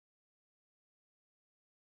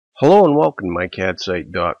Hello and welcome to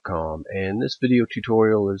mycadsite.com, and this video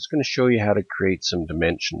tutorial is going to show you how to create some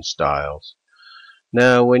dimension styles.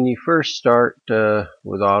 Now when you first start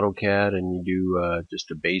with AutoCAD and you do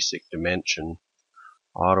just a basic dimension,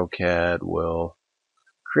 AutoCAD will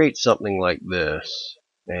create something like this,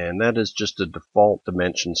 and that is just a default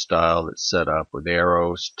dimension style that's set up with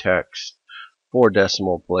arrows, text, 4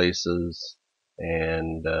 decimal places,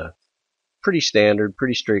 and pretty standard,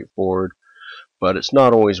 pretty straightforward. But it's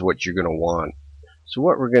not always what you're going to want. So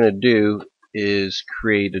what we're going to do is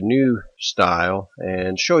create a new style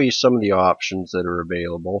and show you some of the options that are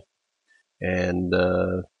available, and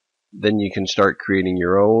then you can start creating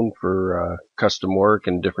your own for custom work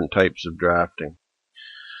and different types of drafting.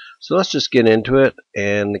 So let's just get into it,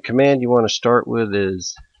 and the command you want to start with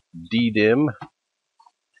is ddim,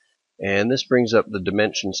 and this brings up the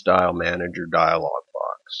Dimension Style Manager dialog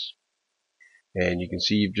box. And you can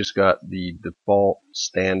see you've just got the default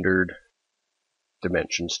standard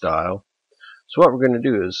dimension style. So what we're going to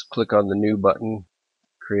do is click on the new button,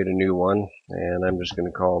 create a new one, and I'm just going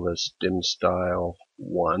to call this Dimstyle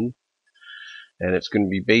 1. And it's going to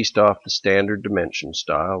be based off the standard dimension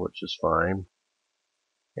style, which is fine.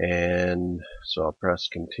 And so I'll press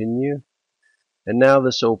continue. And now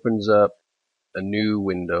this opens up a new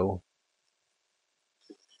window.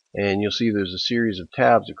 And you'll see there's a series of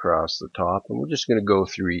tabs across the top, and we're just going to go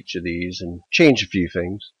through each of these and change a few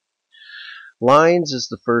things. Lines is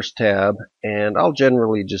the first tab, and I'll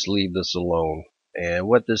generally just leave this alone. And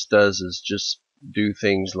what this does is just do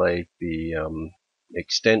things like the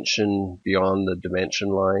extension beyond the dimension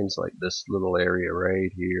lines, like this little area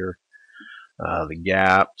right here, the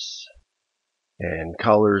gaps and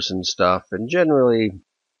colors and stuff. And generally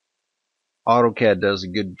AutoCAD does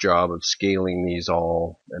a good job of scaling these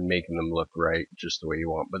all and making them look right just the way you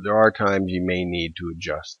want, but there are times you may need to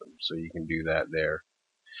adjust them, so you can do that there.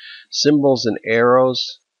 Symbols and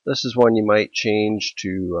arrows, this is one you might change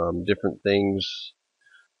to different things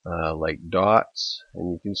like dots,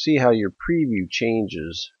 and you can see how your preview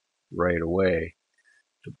changes right away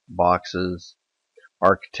to boxes,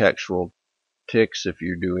 architectural ticks. If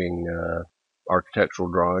you're doing architectural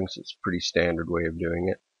drawings, it's a pretty standard way of doing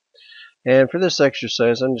it. And for this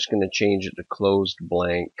exercise, I'm just going to change it to closed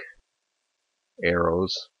blank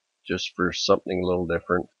arrows, just for something a little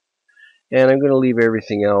different. And I'm going to leave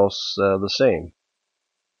everything else the same.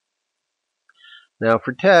 Now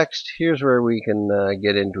for text, here's where we can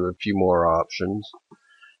get into a few more options.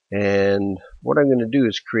 And what I'm going to do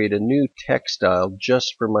is create a new text style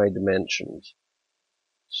just for my dimensions.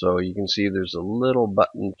 So you can see there's a little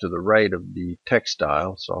button to the right of the text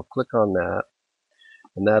style, so I'll click on that.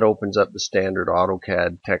 And that opens up the standard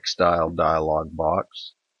AutoCAD text style dialog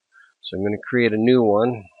box. So I'm going to create a new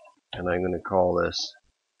one, and I'm going to call this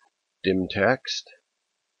dim text.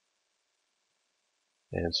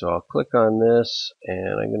 And so I'll click on this,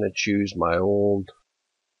 and I'm going to choose my old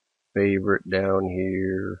favorite down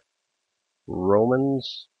here,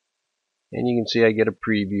 Romans. And you can see I get a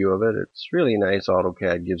preview of it. It's really nice.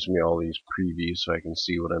 AutoCAD gives me all these previews so I can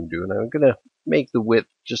see what I'm doing. I'm going to make the width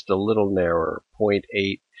just a little narrower.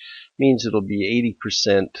 0.8 means it'll be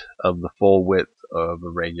 80% of the full width of a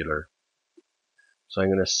regular. So I'm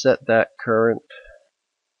going to set that current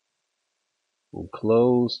and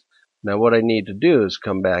close. Now what I need to do is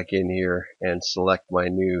come back in here and select my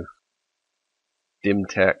new dim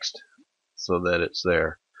text so that it's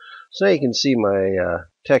there. So you can see my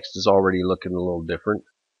text is already looking a little different.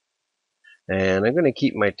 And I'm going to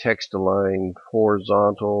keep my text aligned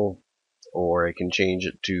horizontal, or I can change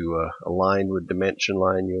it to aligned with dimension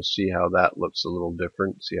line. You'll see how that looks a little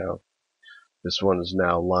different. See how this one is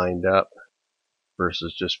now lined up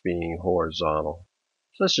versus just being horizontal.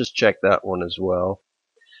 So let's just check that one as well.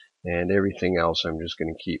 And everything else I'm just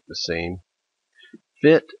going to keep the same.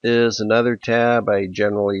 Fit is another tab I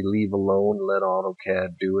generally leave alone, let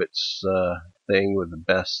AutoCAD do its thing with the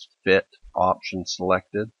best fit option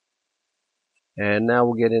selected. And now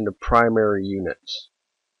we'll get into primary units.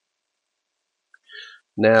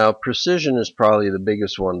 Now precision is probably the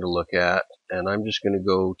biggest one to look at, and I'm just going to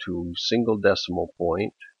go to single decimal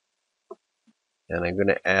point, and I'm going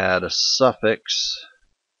to add a suffix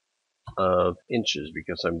of inches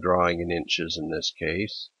because I'm drawing in inches in this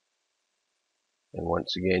case. And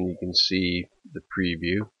once again you can see the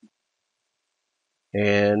preview,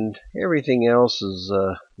 and everything else is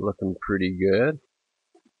looking pretty good.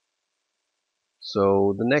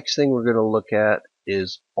 So the next thing we're going to look at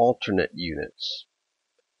is alternate units.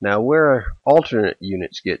 Now where alternate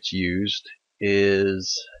units gets used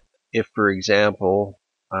is if, for example,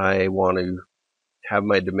 I want to have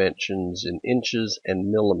my dimensions in inches and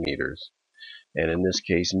millimeters. and in this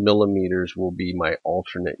case millimeters will be my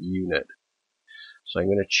alternate unit. So I'm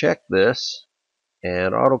going to check this,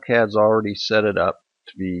 and AutoCAD's already set it up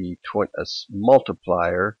to be a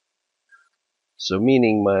multiplier, so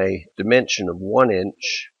meaning my dimension of 1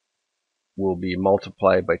 inch will be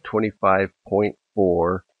multiplied by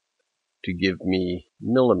 25.4 to give me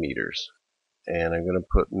millimeters. And I'm going to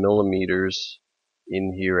put millimeters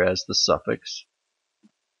in here as the suffix.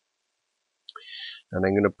 And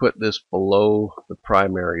I'm going to put this below the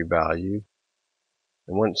primary value.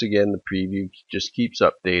 And once again, the preview just keeps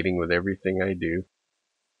updating with everything I do.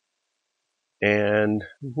 And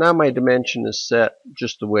now my dimension is set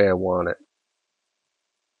just the way I want it.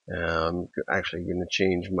 I'm actually going to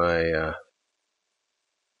change my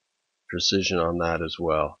precision on that as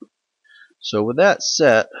well. So with that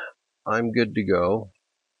set, I'm good to go.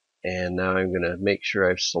 And now I'm going to make sure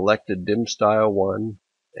I've selected Dimstyle 1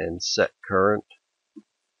 and set current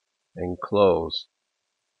and close.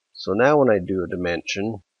 So now when I do a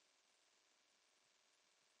dimension,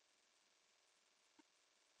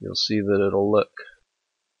 you'll see that it'll look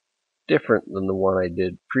different than the one I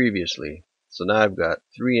did previously. So now I've got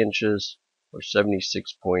 3 inches or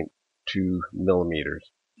 76.2 millimeters.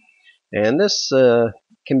 And this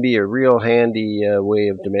can be a real handy way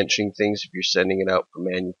of dimensioning things if you're sending it out for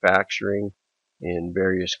manufacturing in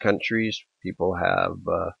various countries. People have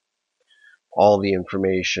all the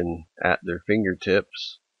information at their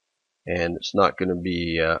fingertips, and it's not going to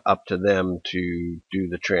be up to them to do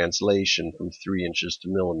the translation from 3 inches to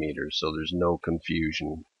millimeters, so there's no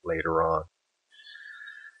confusion later on.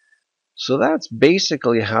 So that's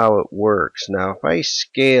basically how it works. Now if I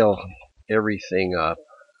scale everything up,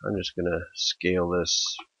 I'm just going to scale this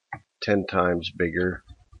 10 times bigger.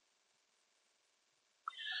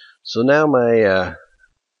 So now my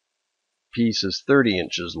piece is 30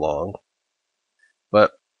 inches long,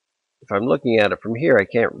 but if I'm looking at it from here, I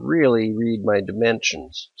can't really read my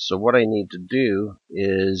dimensions. So what I need to do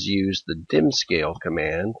is use the Dimscale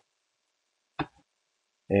command,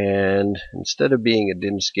 and instead of being a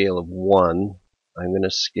dim scale of 1, I'm going to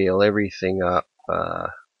scale everything up,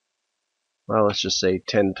 well, let's just say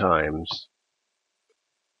 10 times.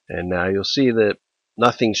 And now you'll see that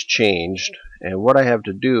nothing's changed, and what I have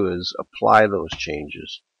to do is apply those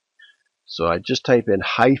changes. So I just type in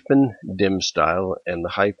hyphen Dimstyle, and the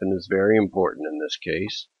hyphen is very important in this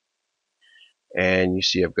case. And you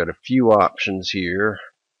see I've got a few options here,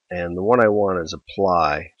 and the one I want is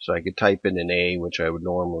apply. So I could type in an A, which I would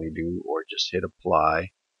normally do, or just hit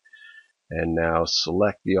apply. And now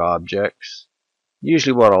select the objects.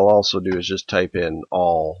 Usually what I'll also do is just type in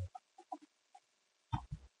all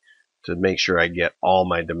to make sure I get all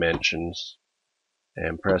my dimensions,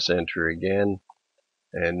 and press enter again.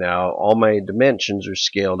 And now all my dimensions are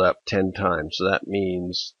scaled up 10 times. So that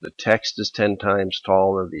means the text is 10 times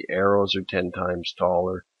taller, the arrows are 10 times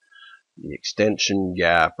taller, the extension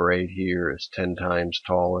gap right here is 10 times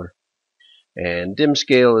taller. And dim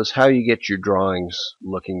scale is how you get your drawings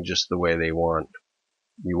looking just the way you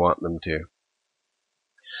want them to.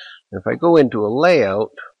 If I go into a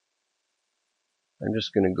layout, I'm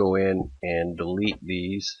just going to go in and delete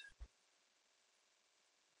these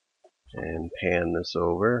and pan this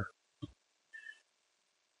over.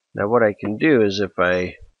 Now what I can do is if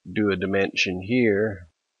I do a dimension here,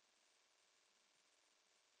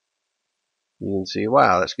 you can see,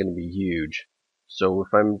 wow, that's going to be huge. So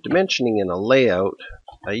if I'm dimensioning in a layout,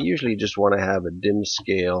 I usually just want to have a dim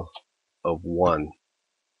scale of 1.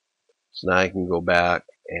 So now I can go back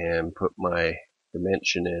and put my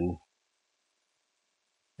dimension in,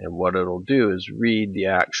 and what it'll do is read the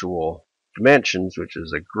actual dimensions, which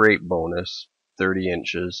is a great bonus, 30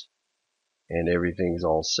 inches, and everything's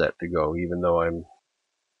all set to go, even though and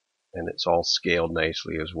it's all scaled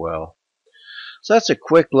nicely as well. So that's a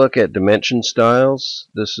quick look at dimension styles.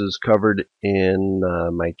 This is covered in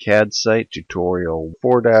my CAD site, tutorial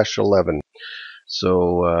 4-11.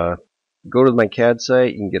 So go to my CAD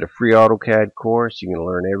site, you can get a free AutoCAD course. You can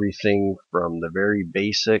learn everything from the very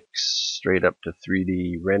basics straight up to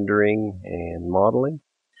 3D rendering and modeling.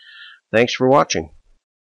 Thanks for watching.